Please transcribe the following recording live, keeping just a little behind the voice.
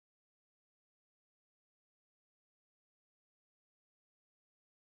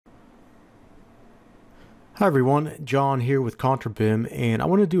Hi everyone, John here with ContraBIM, and I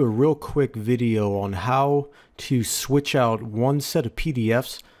want to do a real quick video on how to switch out one set of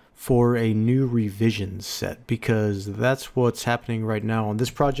PDFs for a new revision set, because that's what's happening right now on this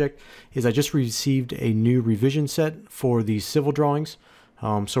project. Is I just received a new revision set for the civil drawings.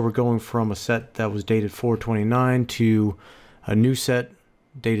 So we're going from a set that was dated 4/29 to a new set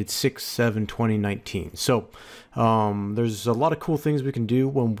dated 6/7/2019. So there's a lot of cool things we can do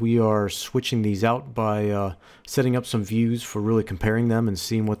when we are switching these out by setting up some views for really comparing them and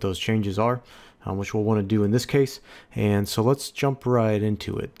seeing what those changes are, which we'll want to do in this case. And so let's jump right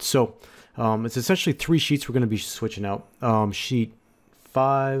into it. So it's essentially three sheets we're going to be switching out. Sheet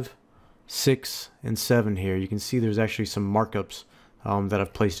 5, 6, and 7 here. You can see there's actually some markups that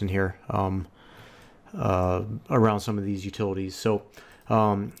I've placed in here around some of these utilities. So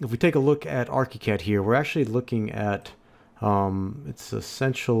if we take a look at ARCHICAD here, we're actually looking at it's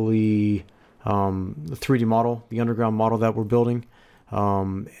essentially the 3D model, the underground model that we're building,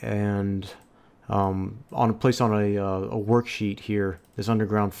 and placed on a worksheet here, this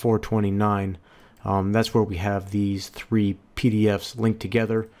underground 429. That's where we have these three PDFs linked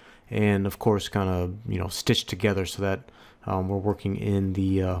together, and of course, kind of stitched together so that we're working in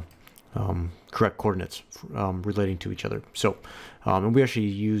the correct coordinates relating to each other. So and we actually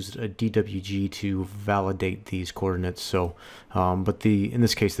used a DWG to validate these coordinates. So but in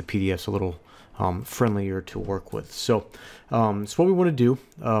this case the PDF's a little friendlier to work with. So so what we want to do,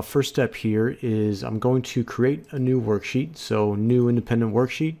 first step here is I'm going to create a new worksheet. So new independent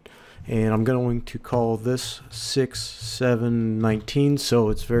worksheet, and I'm going to call this 6/7/19, so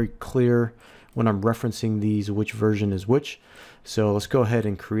it's very clear when I'm referencing these which version is which. So let's go ahead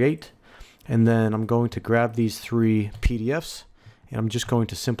and create. And then I'm going to grab these three PDFs, and I'm just going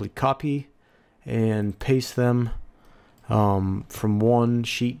to simply copy and paste them from one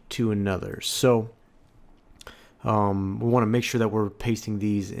sheet to another. So we want to make sure that we're pasting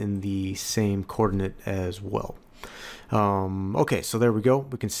these in the same coordinate as well. Okay, so there we go.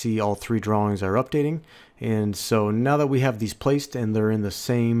 We can see all three drawings are updating. And so now that we have these placed and they're in the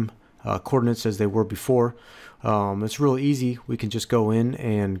same coordinates as they were before, it's real easy. We can just go in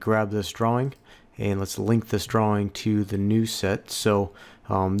and grab this drawing, and let's link this drawing to the new set. So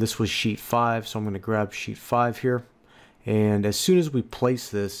this was sheet 5, so I'm going to grab sheet 5 here, and as soon as we place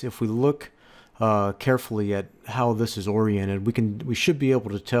this, if we look carefully at how this is oriented, we should be able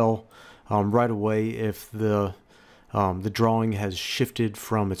to tell right away if the drawing has shifted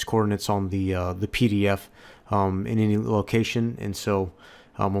from its coordinates on the PDF in any location. And so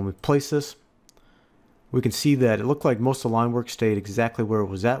when we place this, we can see that it looked like most of the line work stayed exactly where it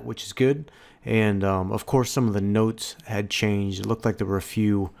was at, which is good. And of course, some of the notes had changed. It looked like there were a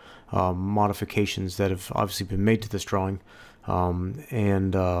few modifications that have obviously been made to this drawing.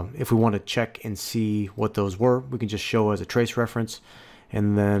 If we want to check and see what those were, we can just show as a trace reference.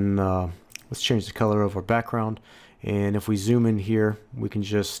 And then let's change the color of our background. And if we zoom in here, we can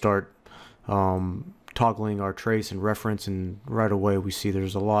just start toggling our trace and reference, and right away we see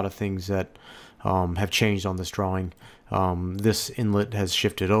there's a lot of things that have changed on this drawing. This inlet has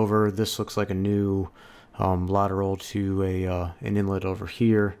shifted over. This looks like a new lateral to an inlet over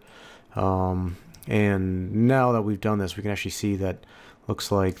here. And now that we've done this, we can actually see that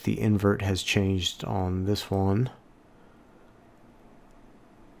looks like the invert has changed on this one.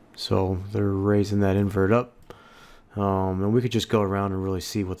 So they're raising that invert up. And we could just go around and really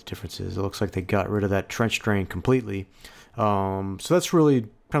see what the difference is. It looks like they got rid of that trench drain completely. So that's really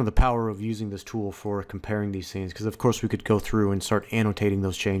kind of the power of using this tool for comparing these things, because of course we could go through and start annotating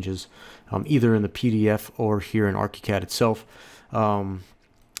those changes either in the PDF or here in ARCHICAD itself. But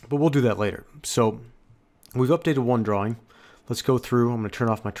we'll do that later. So we've updated one drawing. Let's go through. I'm going to turn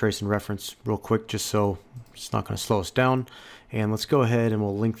off my trace and reference real quick just so it's not going to slow us down. And let's go ahead and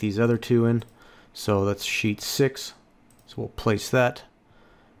we'll link these other two in. So that's sheet 6. So we'll place that,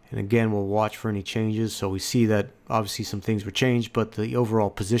 and again we'll watch for any changes. So we see that obviously some things were changed, but the overall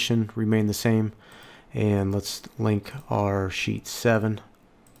position remained the same. And let's link our sheet 7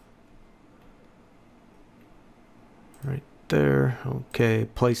 right there. Okay,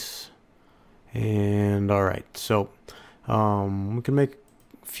 place, and all right. So we can make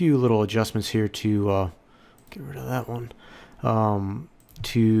a few little adjustments here to get rid of that one,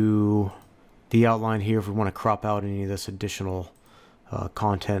 to the outline here if we want to crop out any of this additional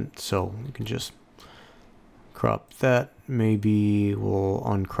content. So you can just crop that. Maybe we'll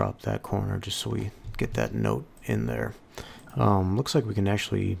uncrop that corner just so we get that note in there. Looks like we can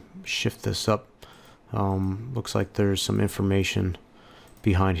actually shift this up. Looks like there's some information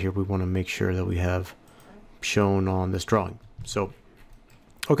behind here we want to make sure that we have shown on this drawing. So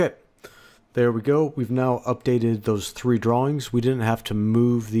okay, There we go. We've now updated those 3 drawings. We didn't have to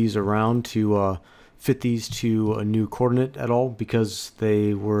move these around to fit these to a new coordinate at all because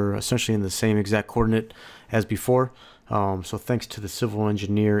they were essentially in the same exact coordinate as before. So thanks to the civil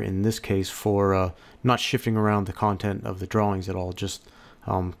engineer in this case for not shifting around the content of the drawings at all, just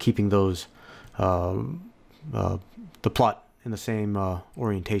keeping those the plot in the same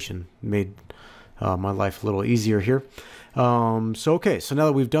orientation. Made my life a little easier here. Okay, so now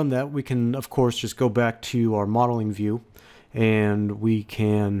that we've done that, we can of course just go back to our modeling view, and we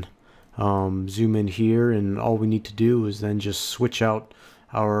can zoom in here, and all we need to do is then just switch out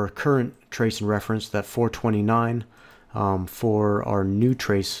our current trace and reference, that 429, for our new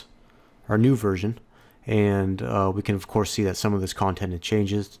trace, our new version, and we can of course see that some of this content had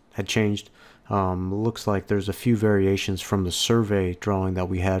changed. Looks like there's a few variations from the survey drawing that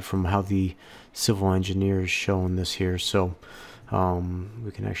we had from how the civil engineer is showing this here, so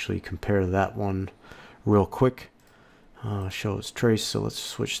we can actually compare that one real quick. Show its trace, so let's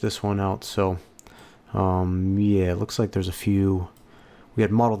switch this one out. So yeah, it looks like there's a few. We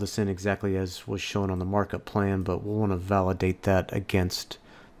had modeled this in exactly as was shown on the markup plan, but we'll want to validate that against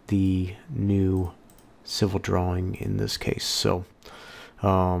the new civil drawing in this case. So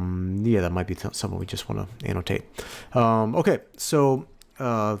yeah, that might be something we just want to annotate. Okay, so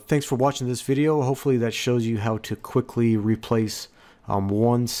thanks for watching this video. Hopefully that shows you how to quickly replace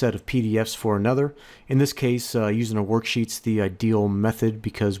one set of PDFs for another. In this case, using a worksheet's the ideal method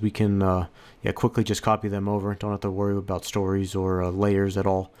because we can yeah, quickly just copy them over. Don't have to worry about stories or layers at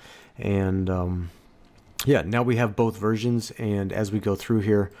all. And yeah, now we have both versions, and as we go through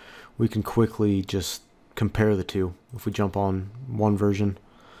here, we can quickly just compare the two. If we jump on one version,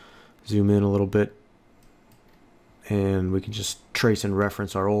 zoom in a little bit, and we can just trace and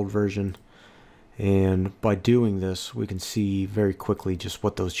reference our old version, and by doing this we can see very quickly just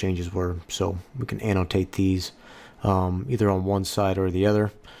what those changes were. So we can annotate these either on one side or the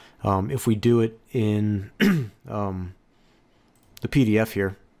other. If we do it in the PDF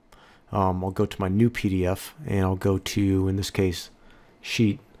here, I'll go to my new PDF and I'll go to, in this case,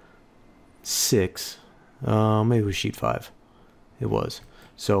 sheet 6. Maybe it was sheet 5. It was.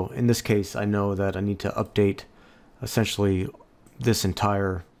 So in this case, I know that I need to update essentially this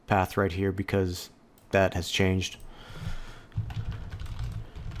entire path right here because that has changed.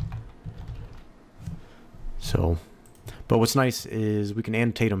 So, but what's nice is we can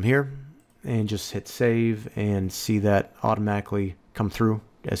annotate them here and just hit save and see that automatically come through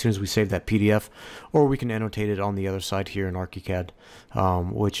as soon as we save that PDF, or we can annotate it on the other side here in ARCHICAD,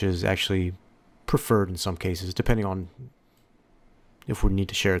 which is actually preferred in some cases, depending on if we need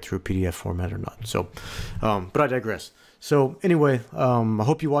to share it through a PDF format or not. So, but I digress. So anyway, I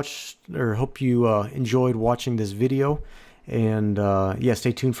hope you enjoyed watching this video, and yeah,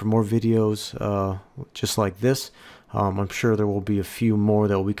 stay tuned for more videos just like this. I'm sure there will be a few more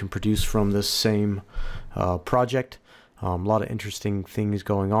that we can produce from this same project. A lot of interesting things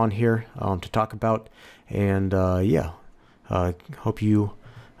going on here to talk about, and yeah, hope you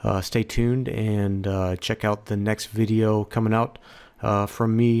stay tuned and check out the next video coming out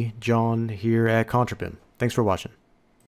from me, John, here at ContraPim. Thanks for watching.